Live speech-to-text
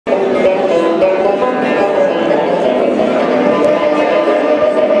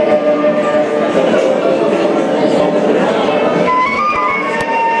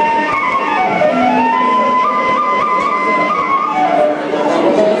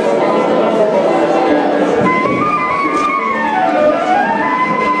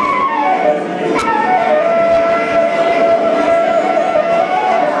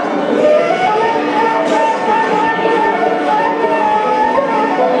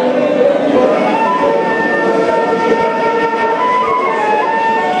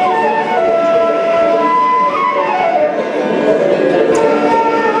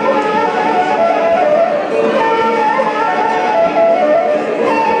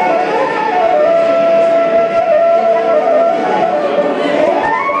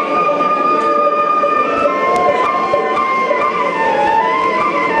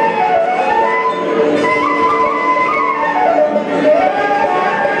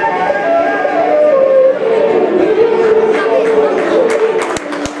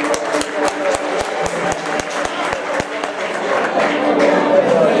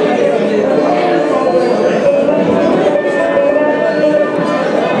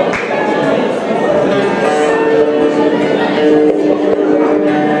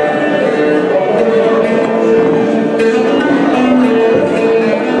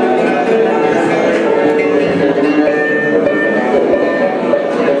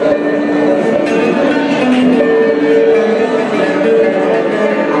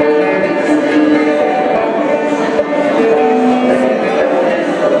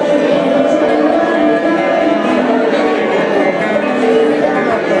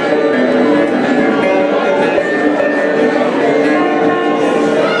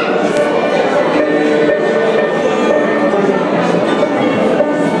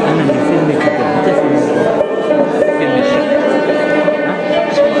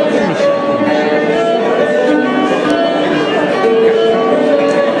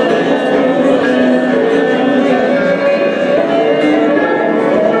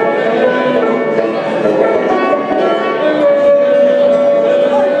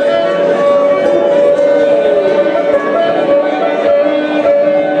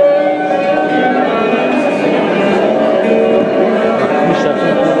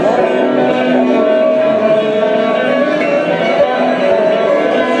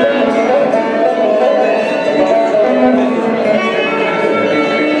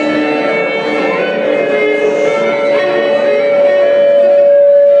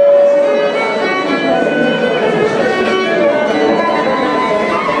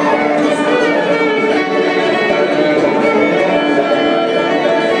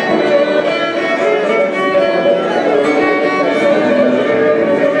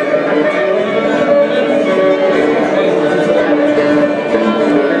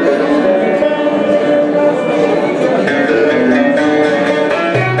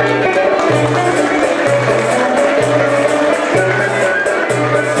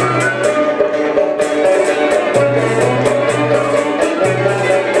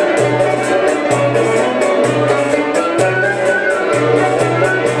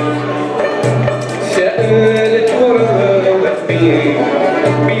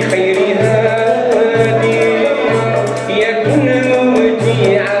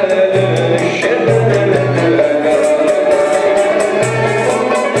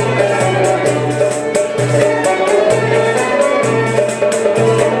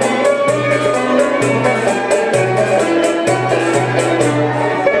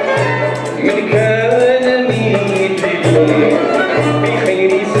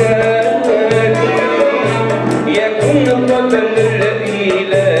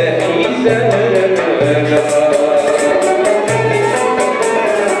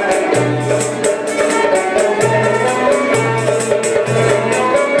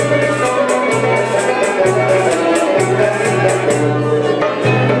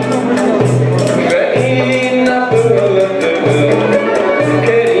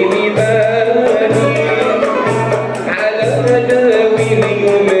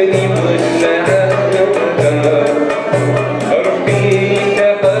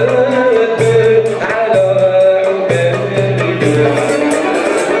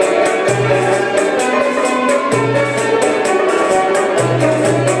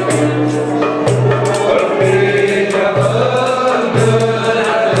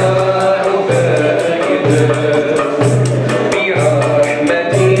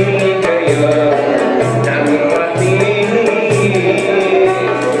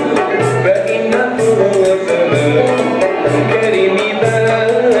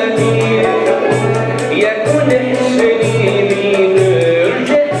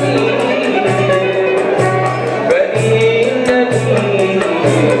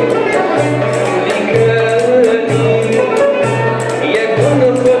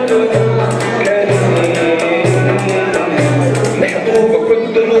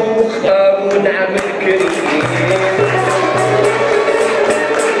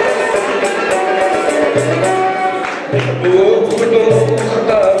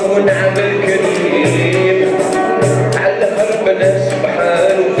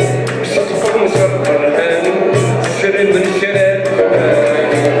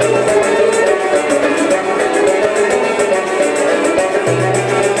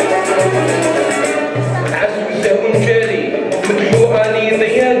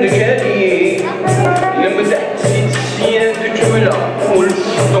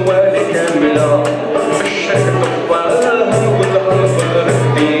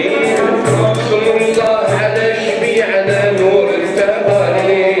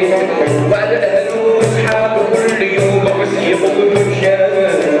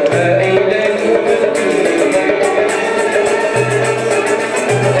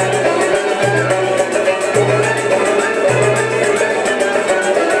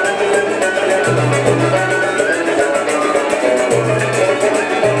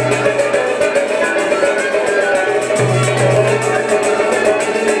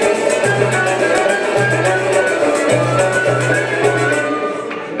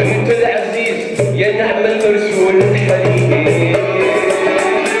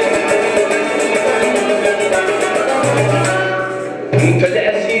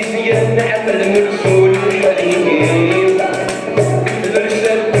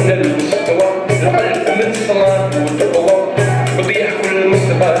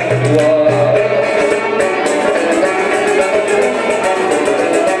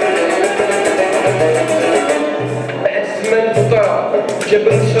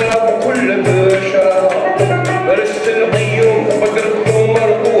تضرب كل بشرة رست الغيوم بدرته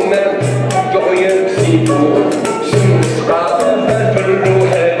مرقومة دعيا بسيبو سمسقا في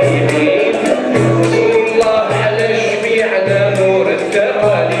الروح اليمين رسول الله على شفيعنا نور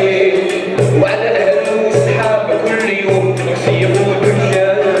التقاليد وعلى أهل وصحاب كل يوم يصيبوا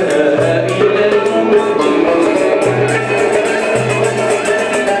دجال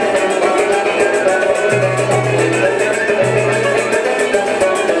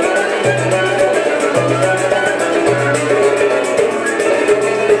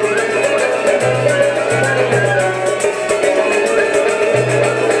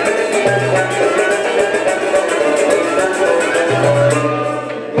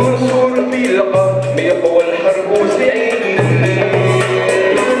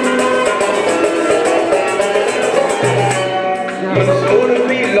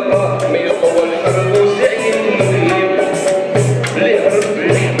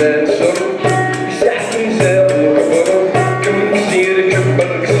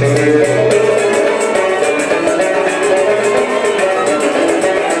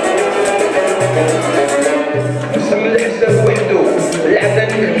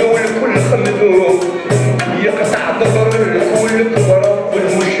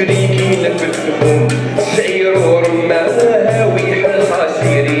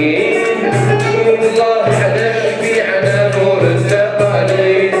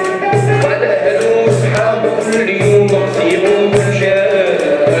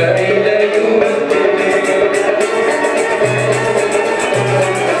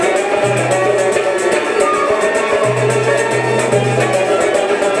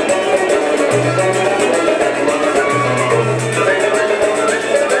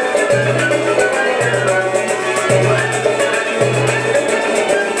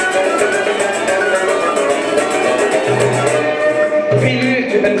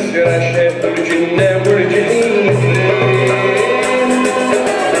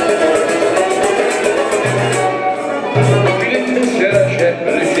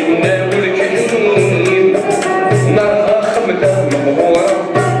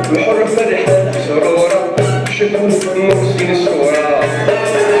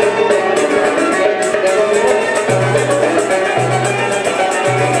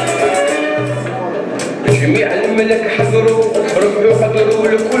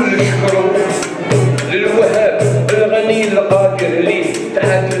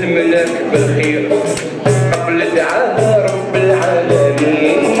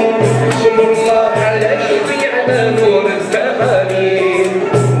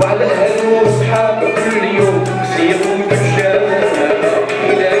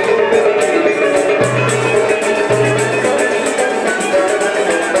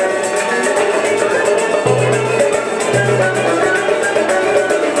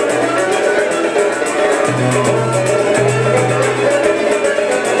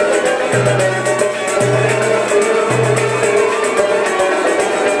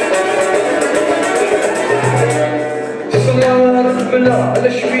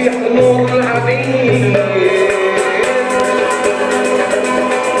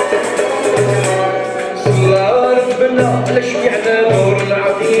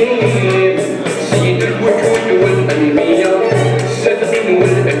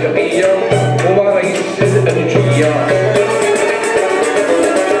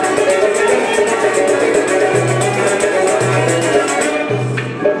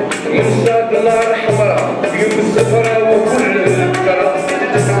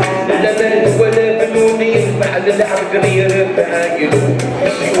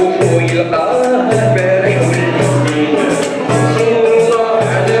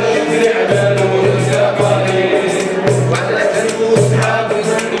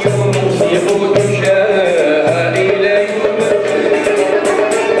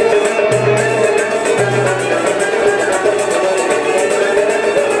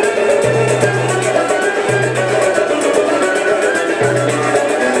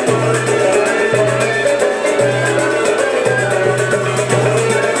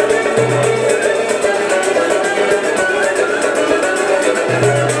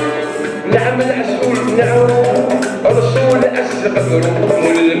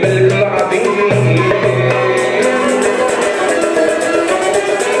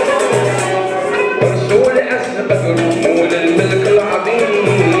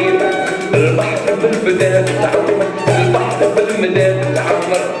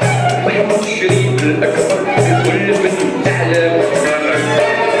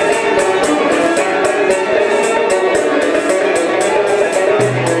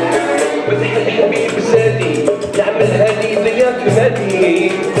الحبيب زادي نعمل هذه ضياف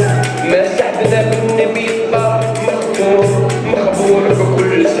هادي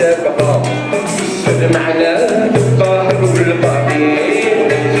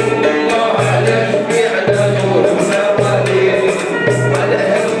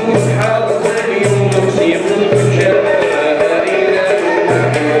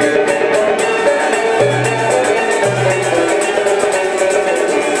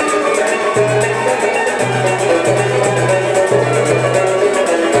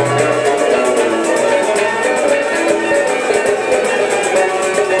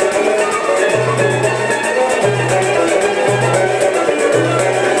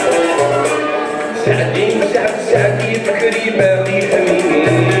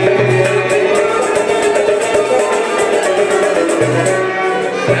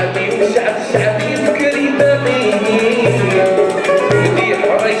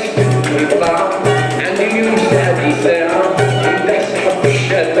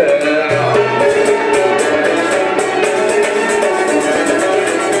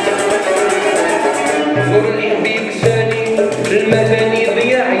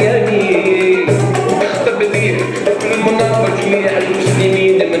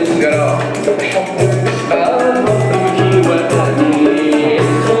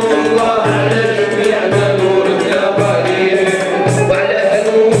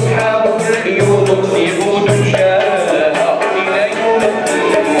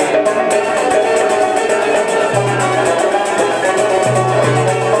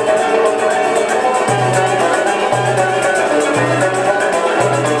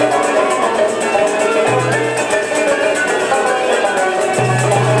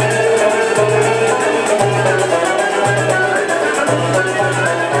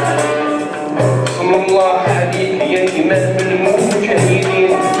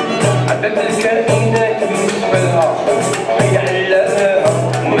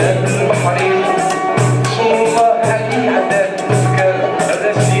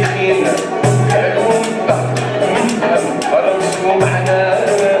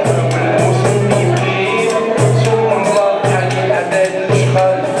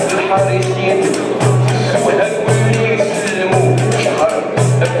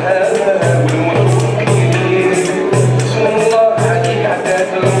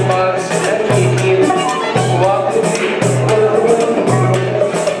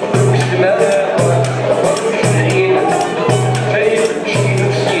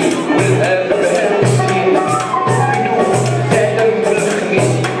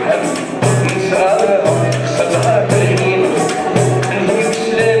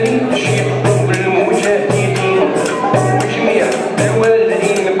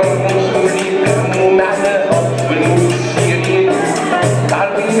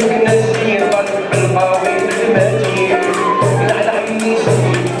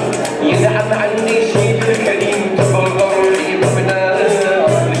Thank you.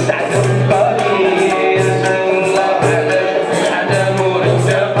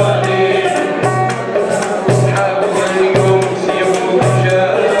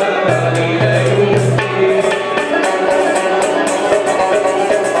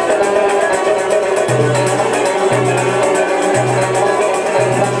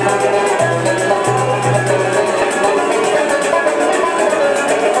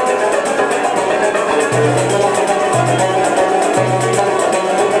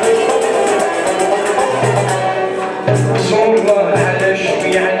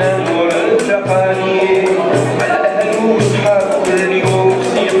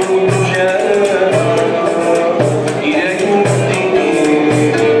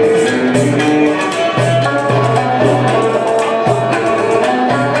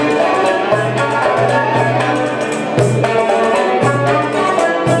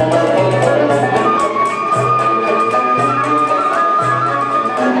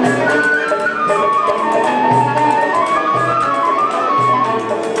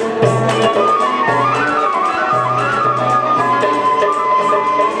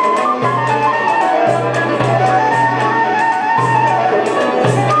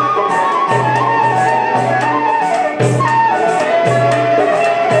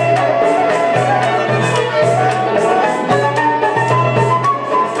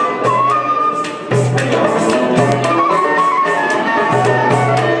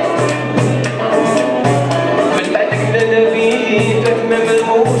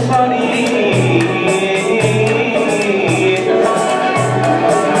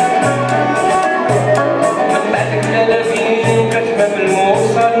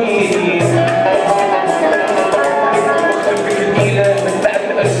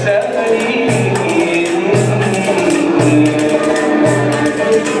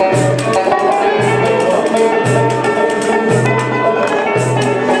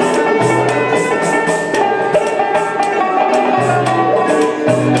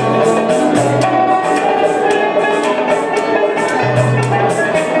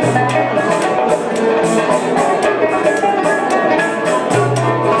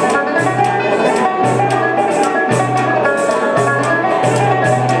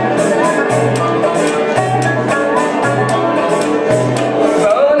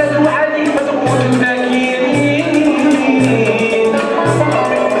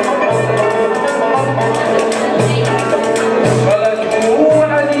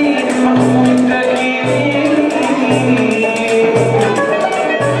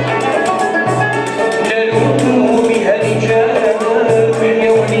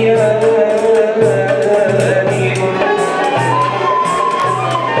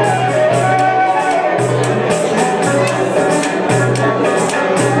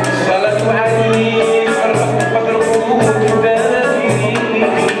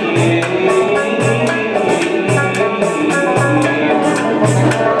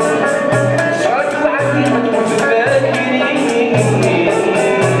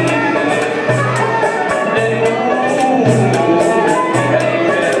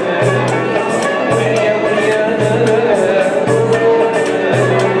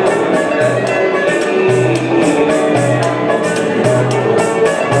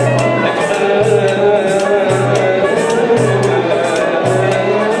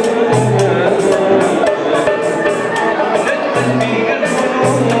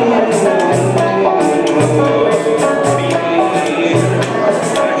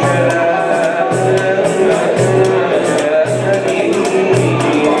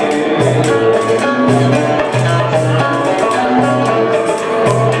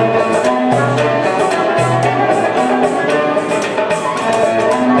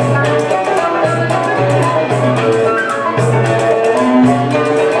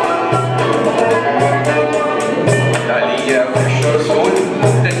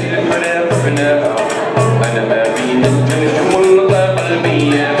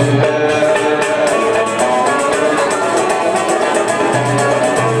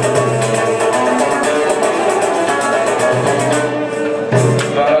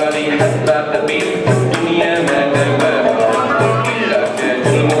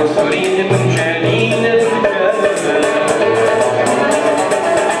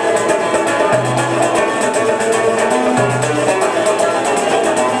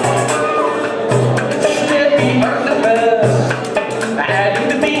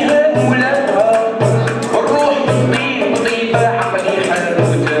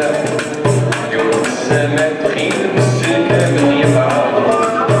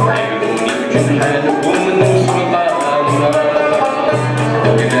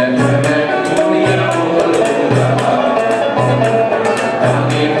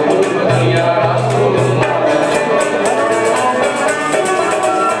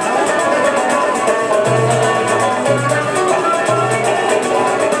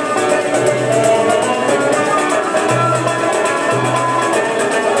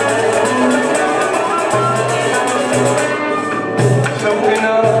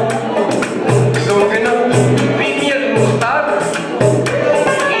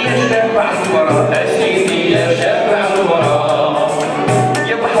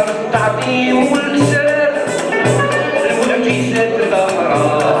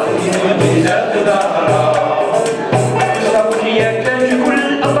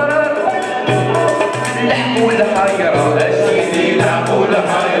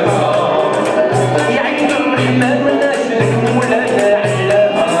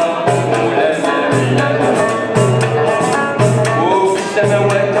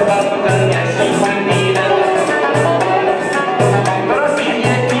 Stop.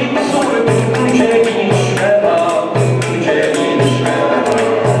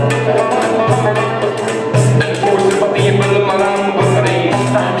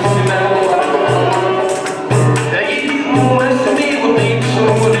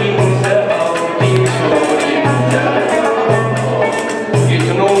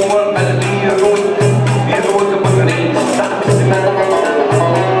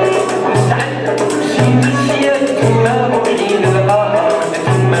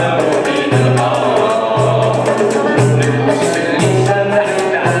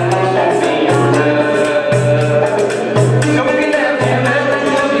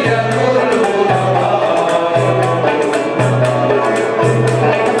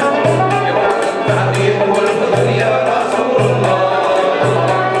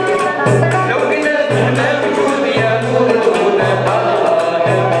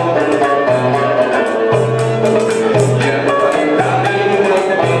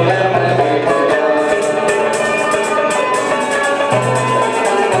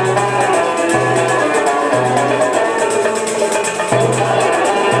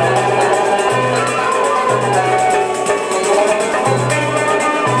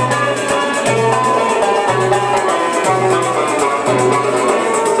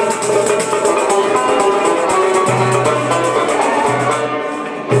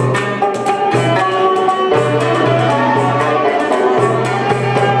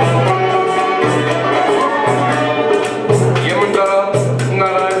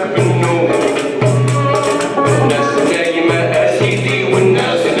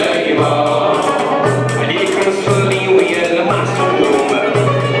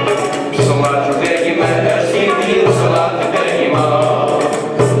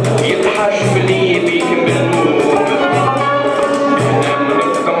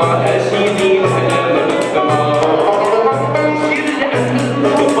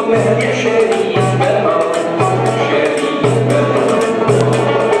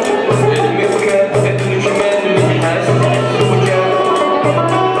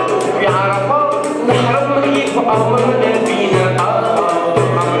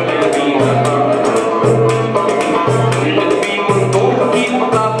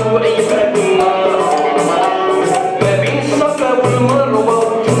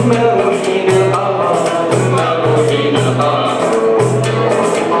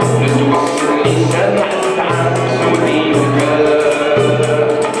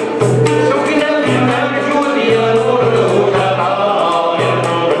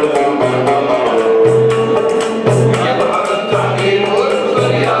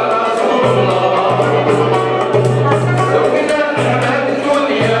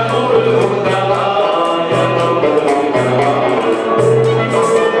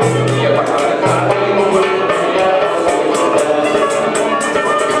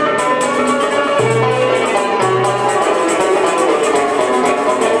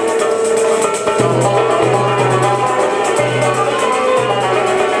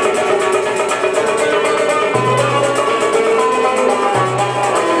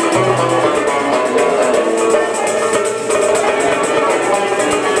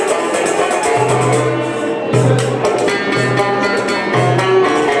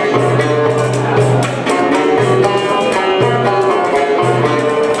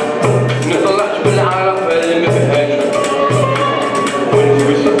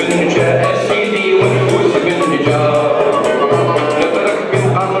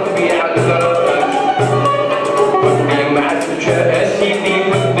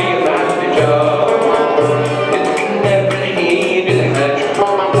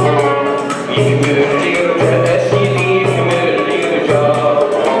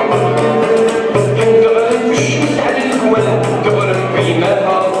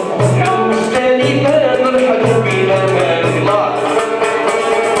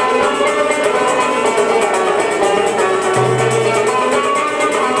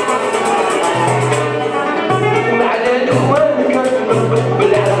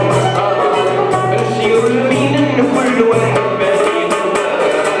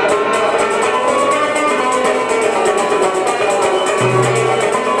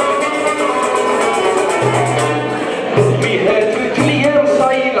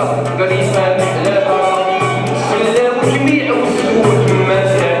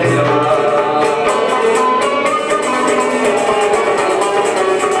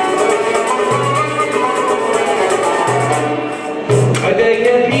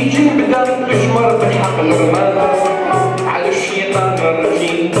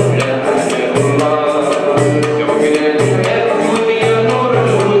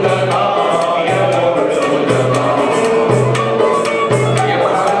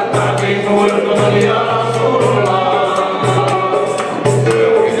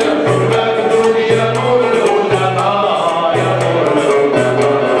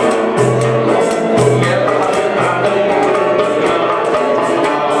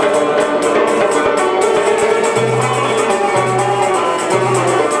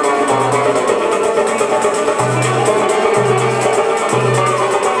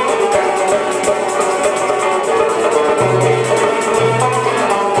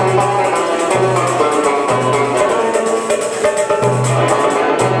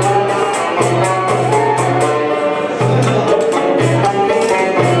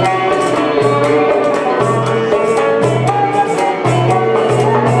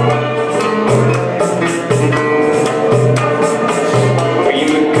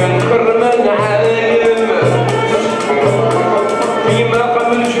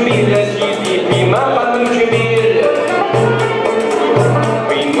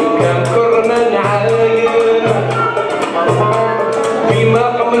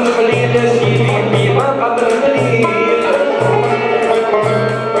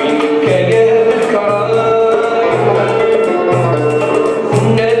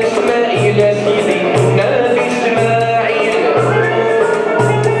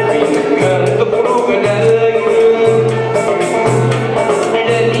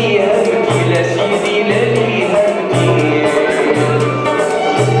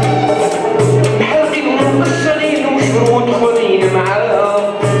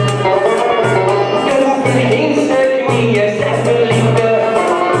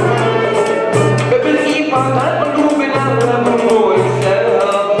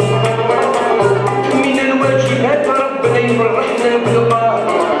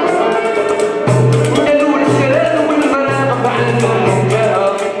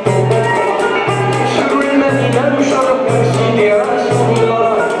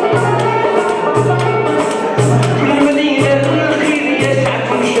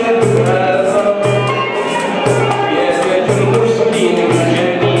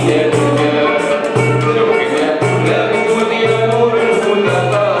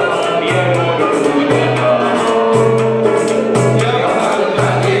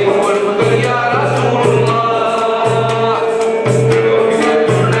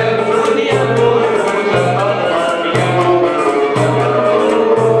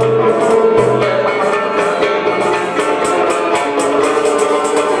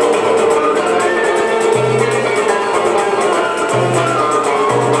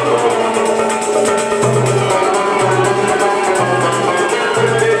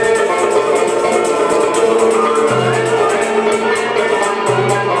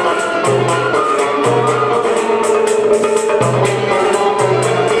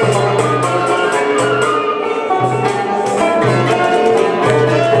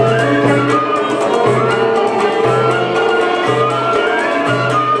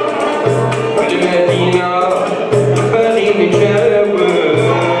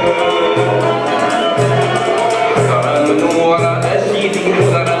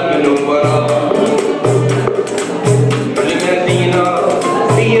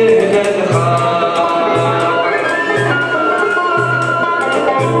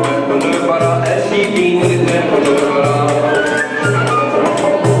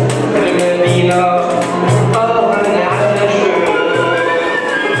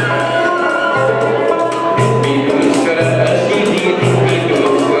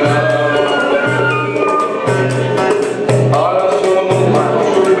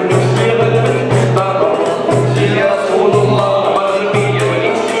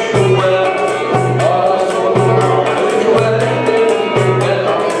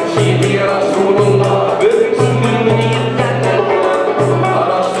 رسول الله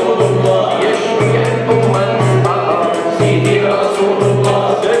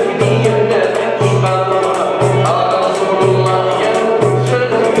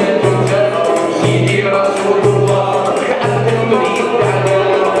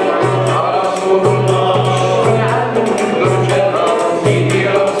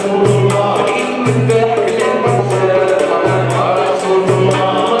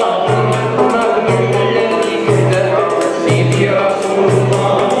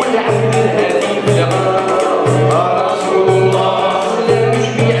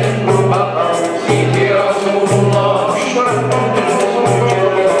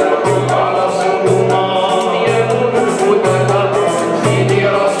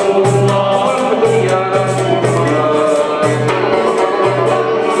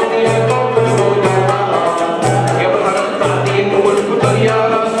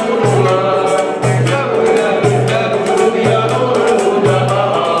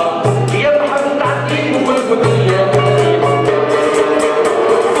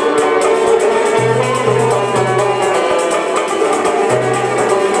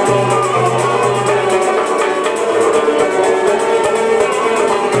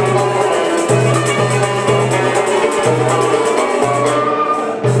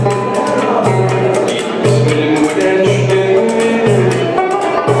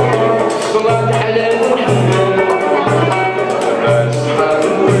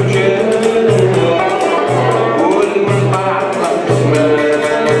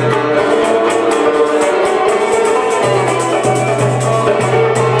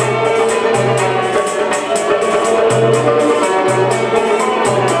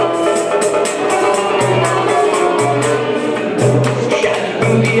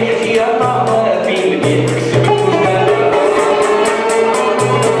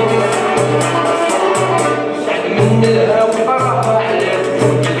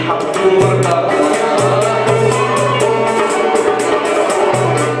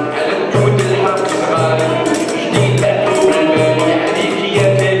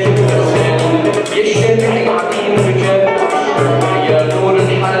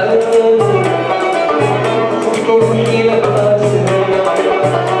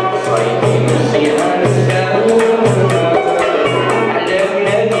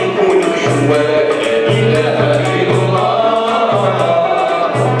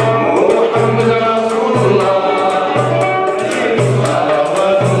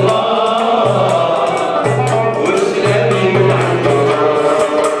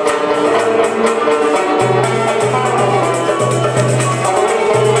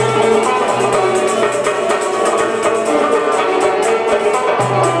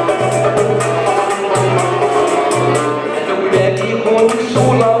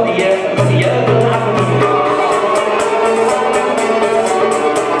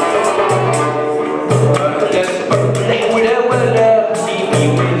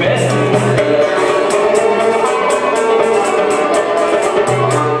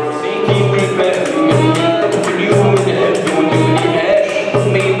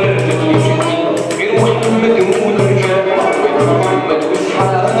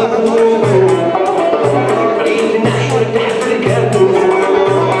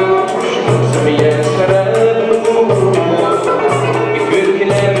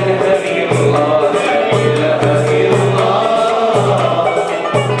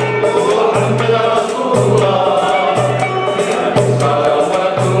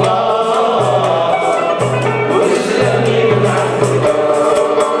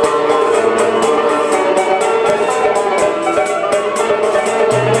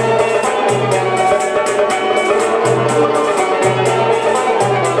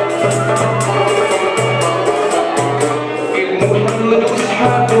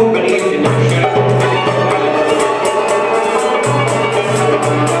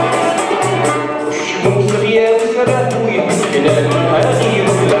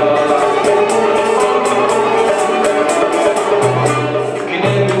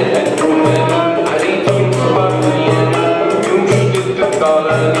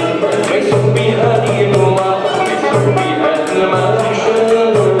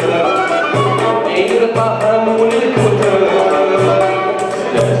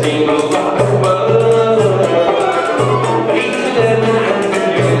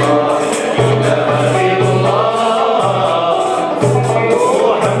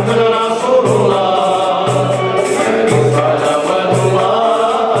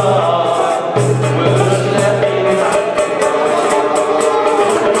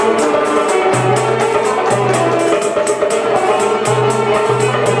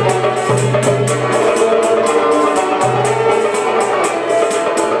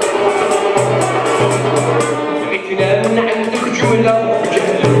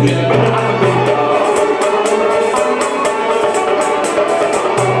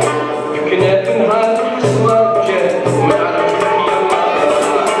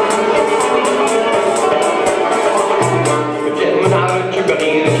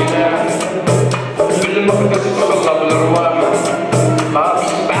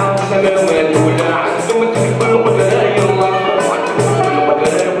السماوات ولا عندهم تكبر القدرة يلا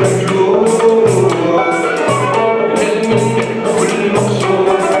القدرة والجود نال منك كل مقصود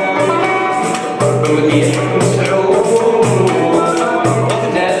مديح مسعود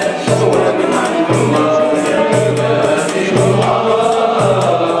نال صورة من عند الله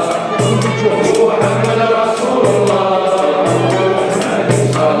محمد رسول الله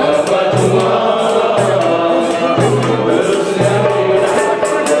صلوات الله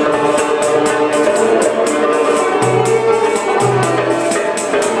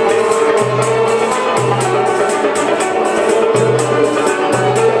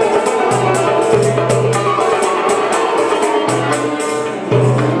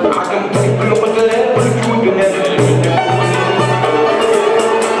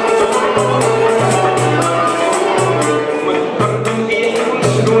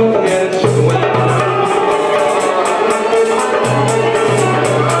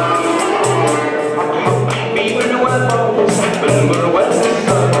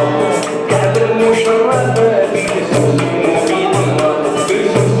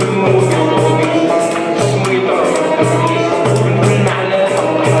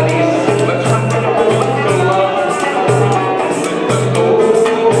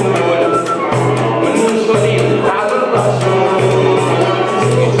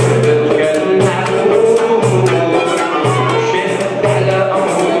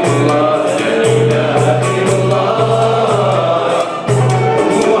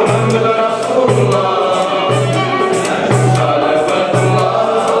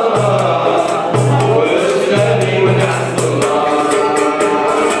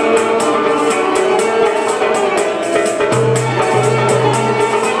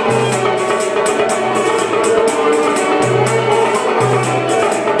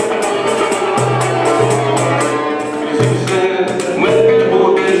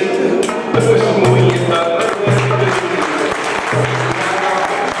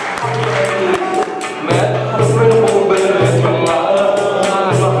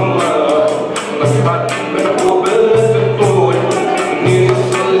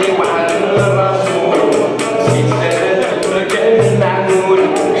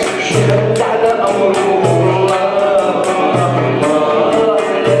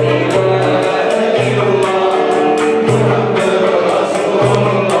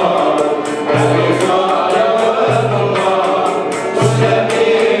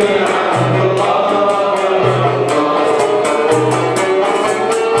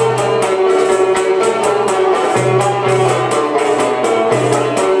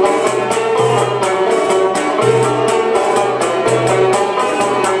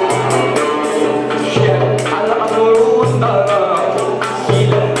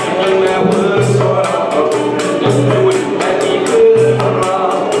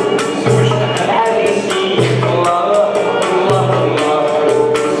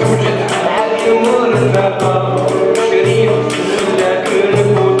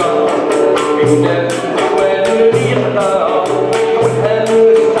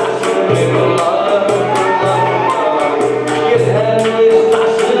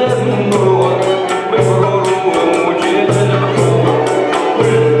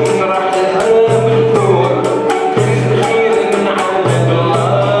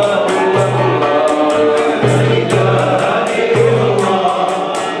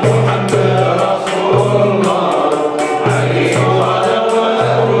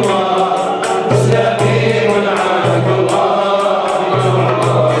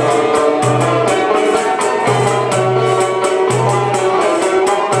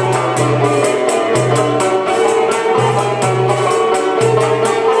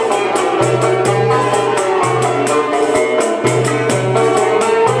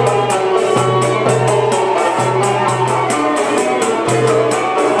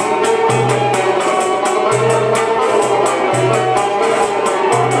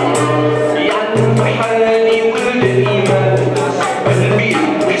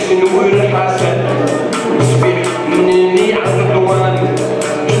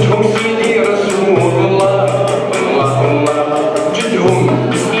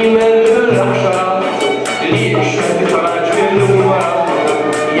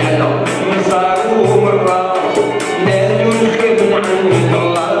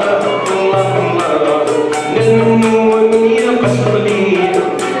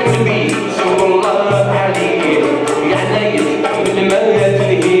الماء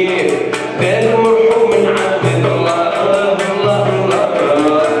تلهيه بال مرحوم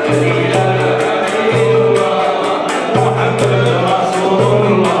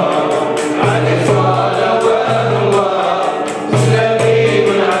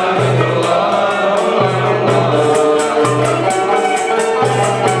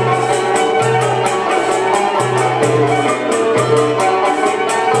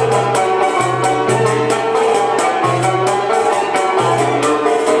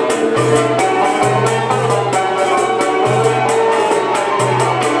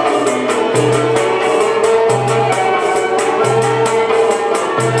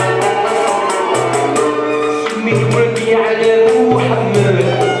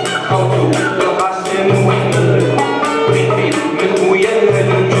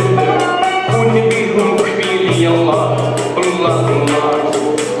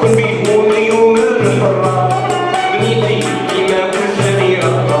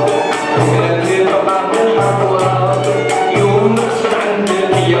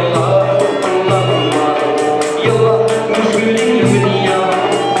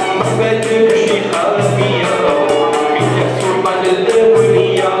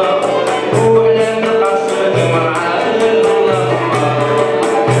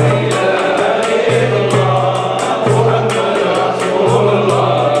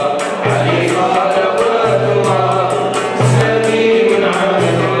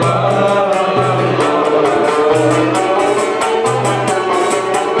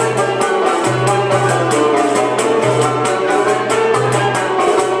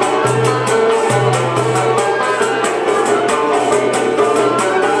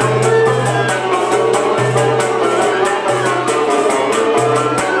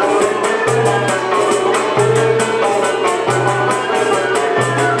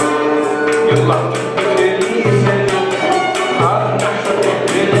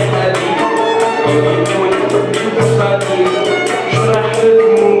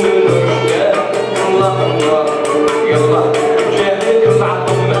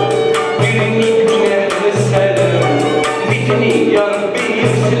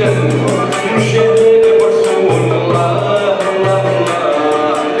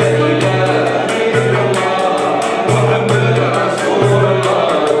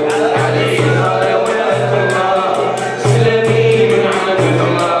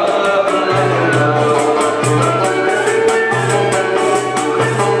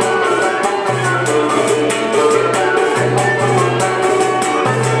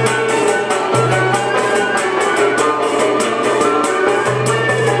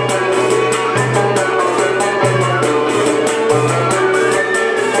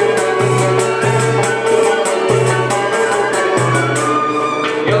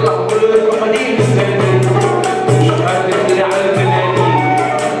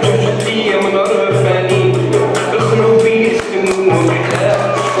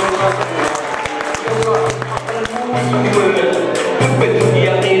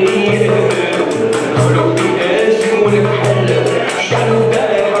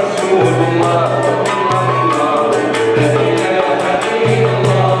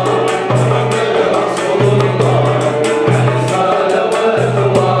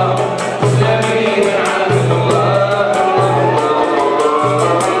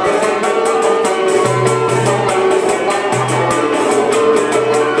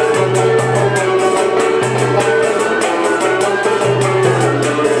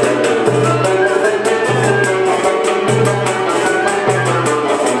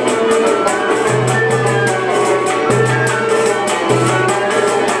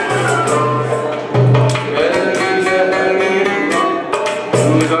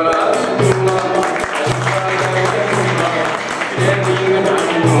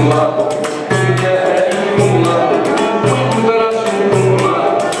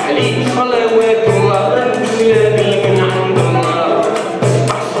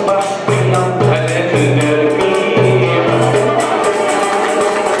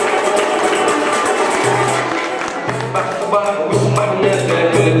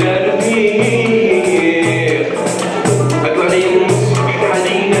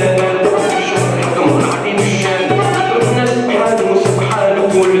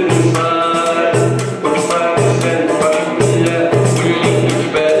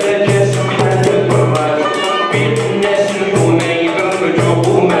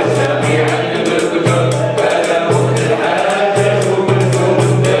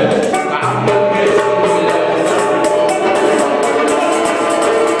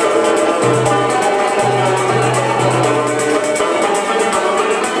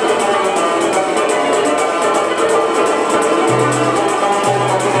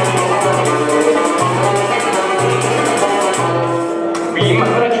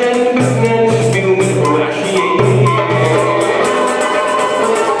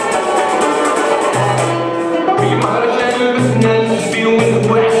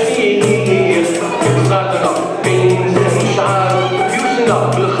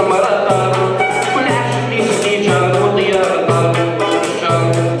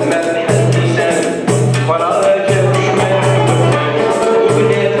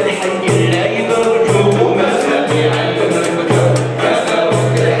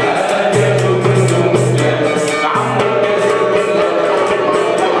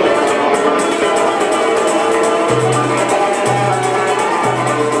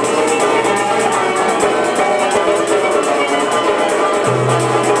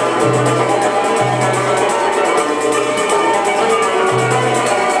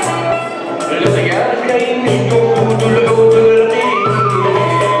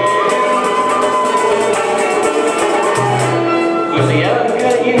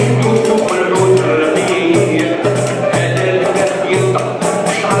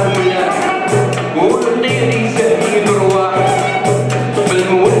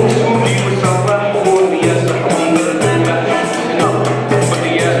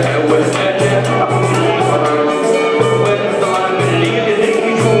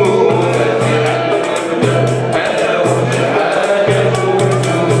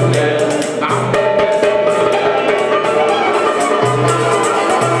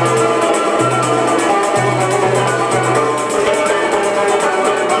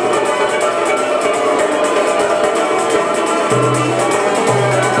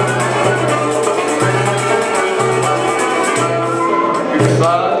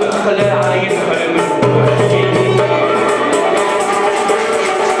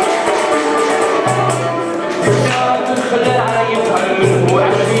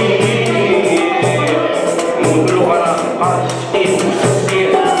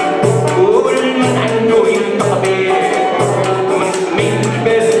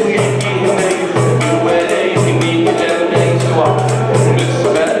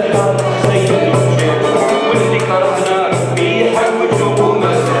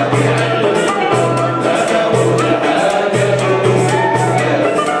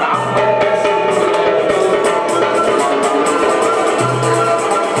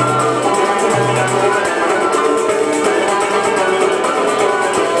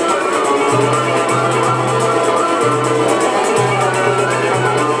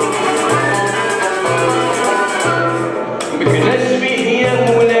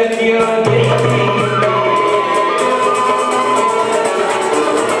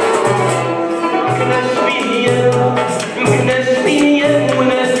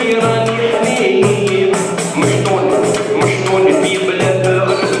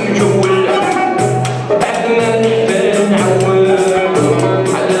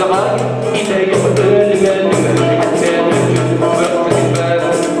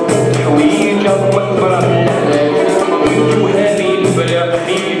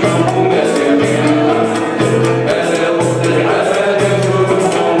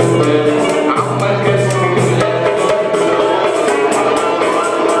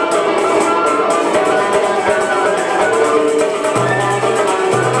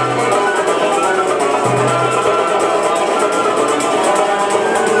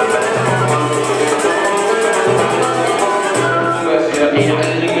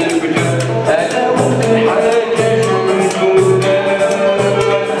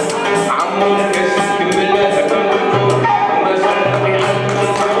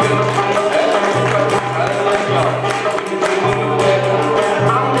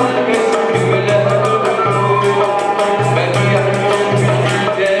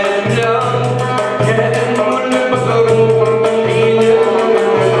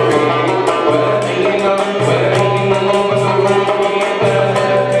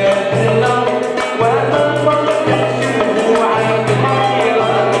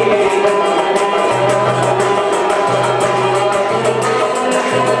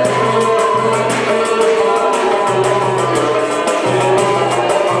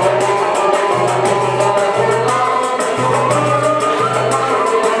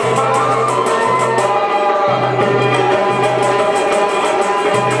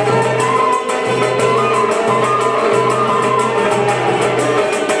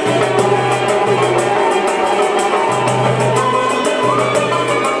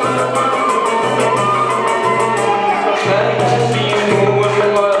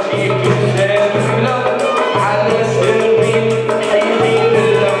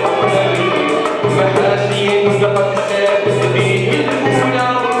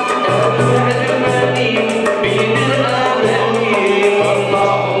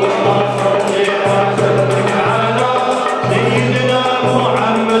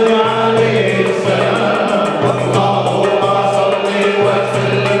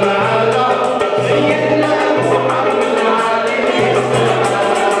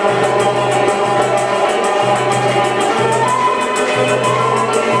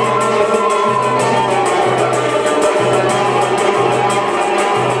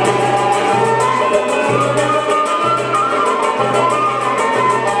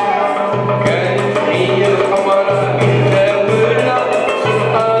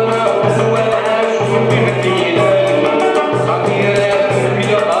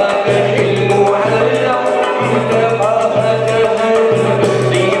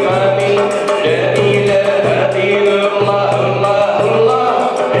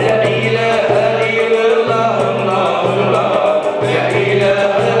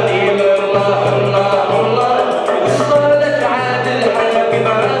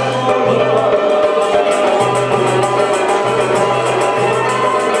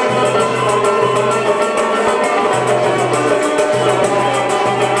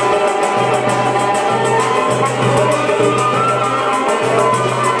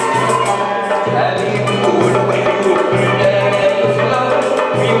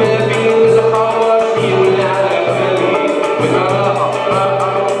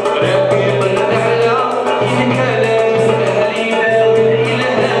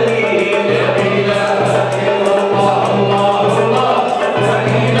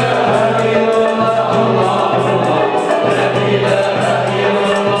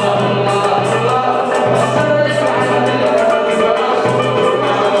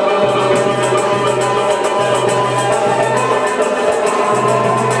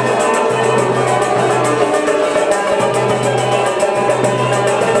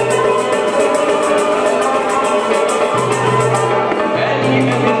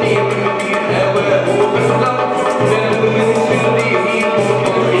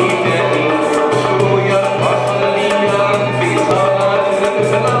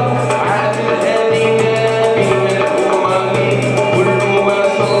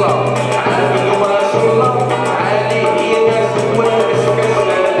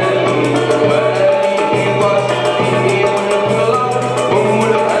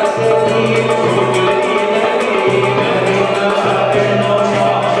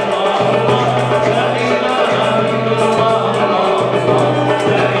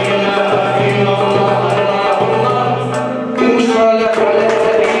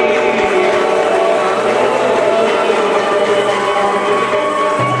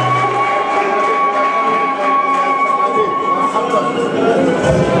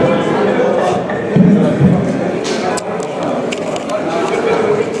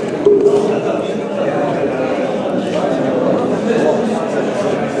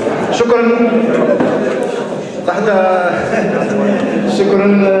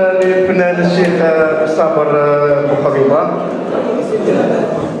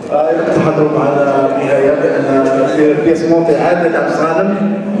نحضروا معنا بداية لأن في بيسمونتي عادة تاع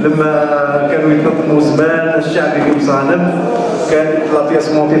بصانم لما كانوا يتنظموا زمان الشعبي في بصانم كانت لا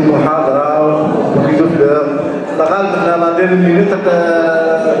بيسمونتي المحاضرة وكيدو فلور لغالب حنا لا دير مينوت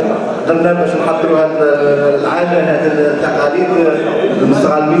درنا باش نحضروا هذه العادة هذه التقاليد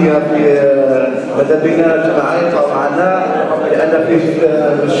المستغلية في ماذا بينا الجماعة يطلعوا معنا لأن في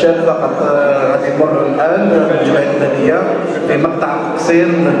الشاب فقط غادي يمر الآن الجمعية المدنية في مقطع قصير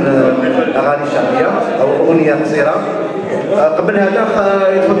من الأغاني الشعبية أو أغنية قصيرة. قبل هذا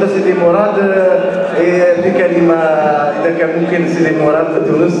يتفضل سيدي مراد في كلمة إذا كان ممكن سيدي مراد في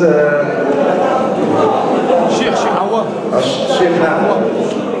تونس. شيخ عوام الشيخ نعم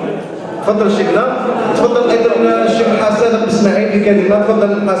تفضل شيخنا. تفضل ايضا الشيخ حسن اسماعيل في كلمه.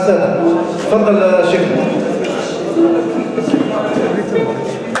 تفضل حسن. تفضل شيخنا.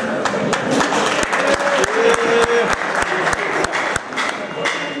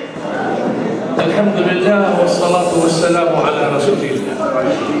 الحمد لله والصلاة والسلام على رسول الله.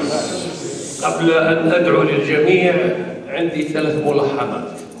 قبل أن أدعو للجميع عندي 3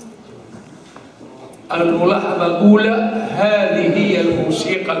 ملاحظات. الملاحظة الأولى: هذه هي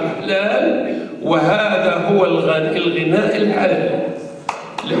الموسيقى الحلال وهذا هو الغناء الحلال.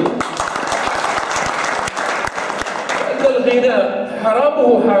 لأن الغناء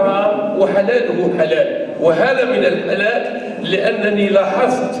حرامه حرام وحلاله حلال، وهذا من الحلال لأنني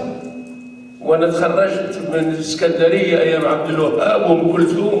لاحظت وأنا تخرجت من الإسكندرية أيام عبد الوهاب وأم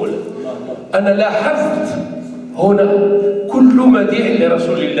كلثوم، أنا لاحظت هنا كل مديح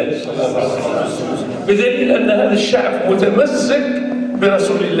لرسول الله صلى الله عليه وسلم، بدليل أن هذا الشعب متمسك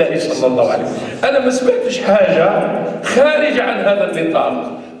برسول الله صلى الله عليه وسلم. أنا ما سمعتش حاجة خارج عن هذا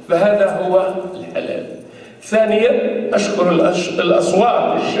النطاق، فهذا هو الحلال. ثانيا أشكر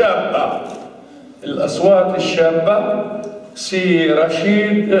الأصوات الشابة سي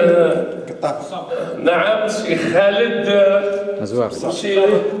رشيد نعم، سي خالد سي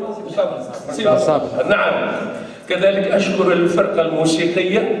بنسابر نعم، كذلك أشكر الفرقة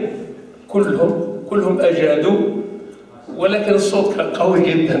الموسيقية كلهم أجادوا، ولكن الصوت كان قوي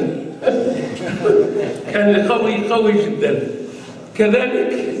جدا كان قوي جدا.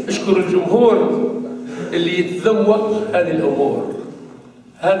 كذلك أشكر الجمهور اللي يتذوق هذه الأمور،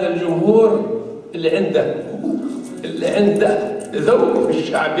 هذا الجمهور اللي عنده ذوق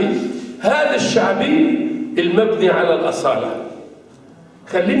الشعبي، هذا الشعبي المبني على الأصالة.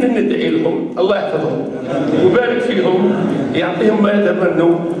 خلينا ندعي لهم الله يحفظهم ويبارك فيهم، يعطيهم ما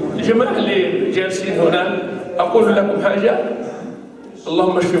يتمنوا. الجماعة اللي جالسين هنا أقول لكم حاجة: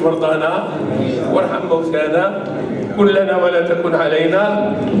 اللهم اشف مرضانا وارحم موتانا، كن لنا ولا تكن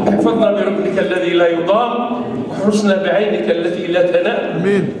علينا، احفظنا بركنك الذي لا يضام، واحرسنا بعينك التي لا تنام.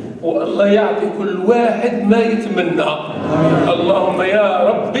 امين. والله يعطي كل واحد ما يتمنى. اللهم يا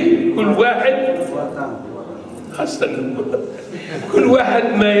ربي كل واحد كل واحد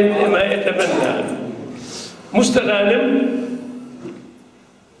ما يتمنى. مستغانم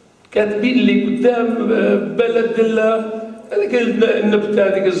كاتبين لي قدام بلد هذيك النبته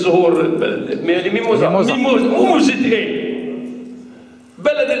هذيك الزهور، ميموزتين،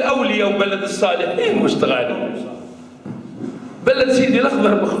 بلد الاولياء وبلد الصالحين مستغانم، بلد سيدي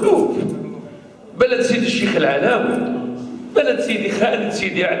الاخضر مخلوق، بلد سيدي الشيخ العلاوي، بلد سيدي خالد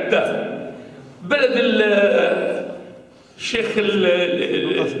سيدي عداه، بلد الشيخ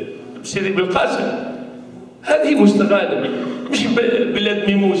سيدي بالقاسم. هذه مستغانم، مش بلاد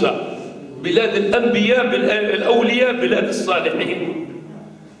ميموزة، بلاد الأنبياء، الأولياء، بلاد الصالحين.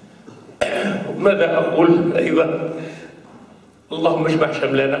 ماذا أقول أيضا؟ اللهم اجمع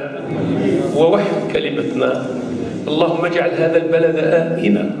شملنا ووحد كلمتنا، اللهم اجعل هذا البلد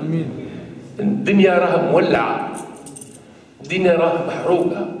آمنا. الدنيا راها مولعة، الدنيا راها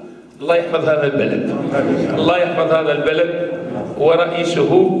محروقة. الله يحفظ هذا البلد، الله يحفظ هذا البلد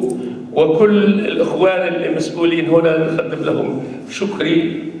ورئيسه وكل الإخوان المسؤولين هنا. نقدم لهم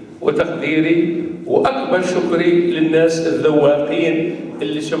شكري وتقديري وأكبر شكري للناس الذواقين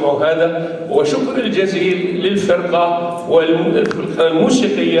اللي سمعوا هذا، وشكر الجزيل للفرقة والفرقة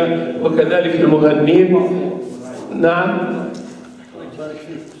الموسيقية وكذلك المغنين. نعم،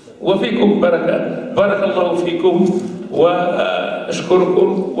 وفيكم بركة، بارك الله فيكم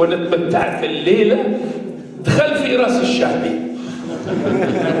وأشكركم. ونتمتعت الليلة، دخل في راس الشعبي.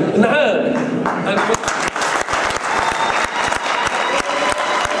 نعم،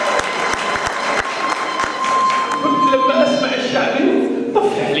 كنت لما أسمع الشعبي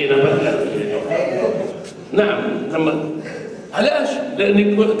طفح علينا مثلا. نعم، علاش؟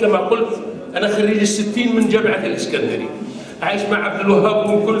 لأني كما قلت أنا خريج ال60 من جامعة الإسكندرية، عايش مع عبد الوهاب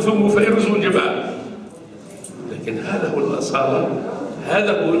وأم كلثوم وفيروز والجماعة، لكن هذا هو الأصالة،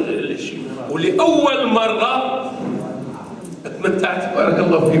 هذا هو الشيء. ولأول مرة اتمتعت. بارك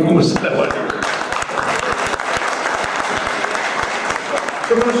الله فيكم والسلام عليكم.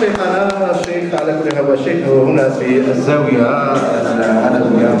 شكرا شيخنا. الشيخ على كل هو الشيخ هنا في الزاوية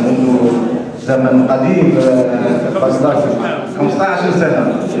العلوية منذ زمن قديم، 15 سنة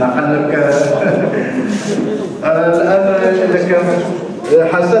لعلك. الآن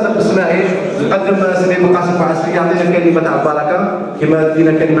حسنا اسماعيل نقدم سيدي المقاصد العسكرية يعطينا كلمة تاع البركة كما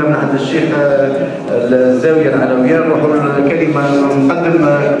دينا كلمة من عند الشيخ الزاوية العلوية. نروحوا الكلمة نقدم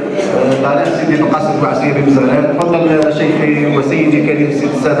طالع سيدي المقاصد العسكرية بمزرعة. تفضل شيخي وسيدي كلمة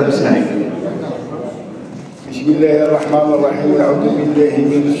سيدي السادة اسماعيل. بسم الله الرحمن الرحيم. أعوذ بالله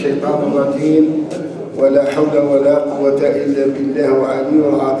من الشيطان الرجيم ولا حول ولا قوة إلا بالله العلي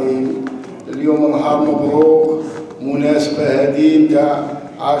العظيم. اليوم نهار مبروك، مناسبة هذه تاع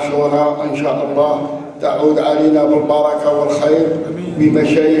عاشوراء إن شاء الله تعود علينا بالبركة والخير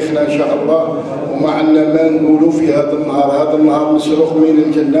بمشايخنا إن شاء الله. وما عندنا ما نقولوا في هذا النهار. هذا النهار مسروق من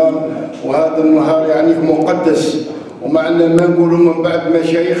الجنة، وهذا النهار يعني مقدس. وما عندنا ما نقولوا من بعد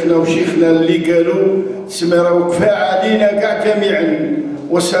مشايخنا وشيخنا اللي قالوا سميرة وكفاء علينا كاع جميعا.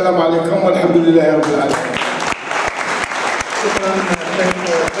 والسلام عليكم والحمد لله رب العالمين. شكرا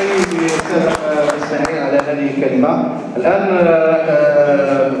سيدي اسماعيل على هذه الكلمة. الآن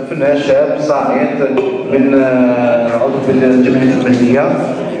فنان شاب صاعد من عضو في الجمعية المهنية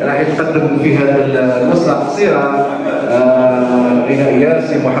راح يتقدم في هذا الوصلة قصيرة غنائية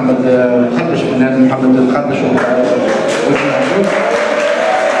سي محمد الخدش، فنان محمد الخدش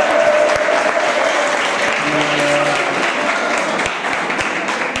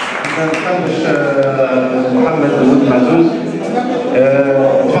محمد بن معزوز.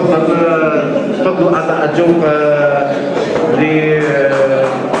 تفضلوا اعضاء الجو اللي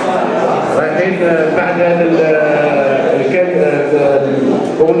رايحين بعد هذا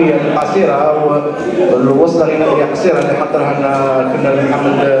الاغنيه القصيره والوصله غنائيه قصيره اللي حضرها لنا الفنان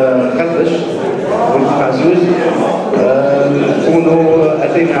محمد الخدش بن معزوز. نكونوا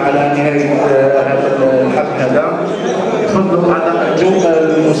اتينا على نهايه هذا الحفل هذا. تفضلوا اعضاء الجو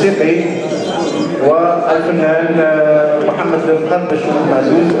الموسيقي والفنان محمد الخدش بن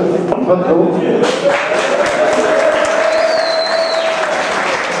معزوز. تفضلوا.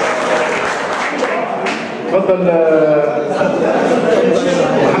 تفضل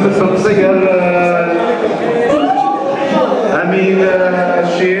محمد فرنسية امين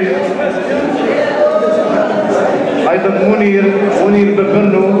الشيخ، ايضا منير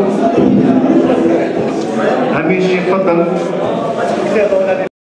ببنو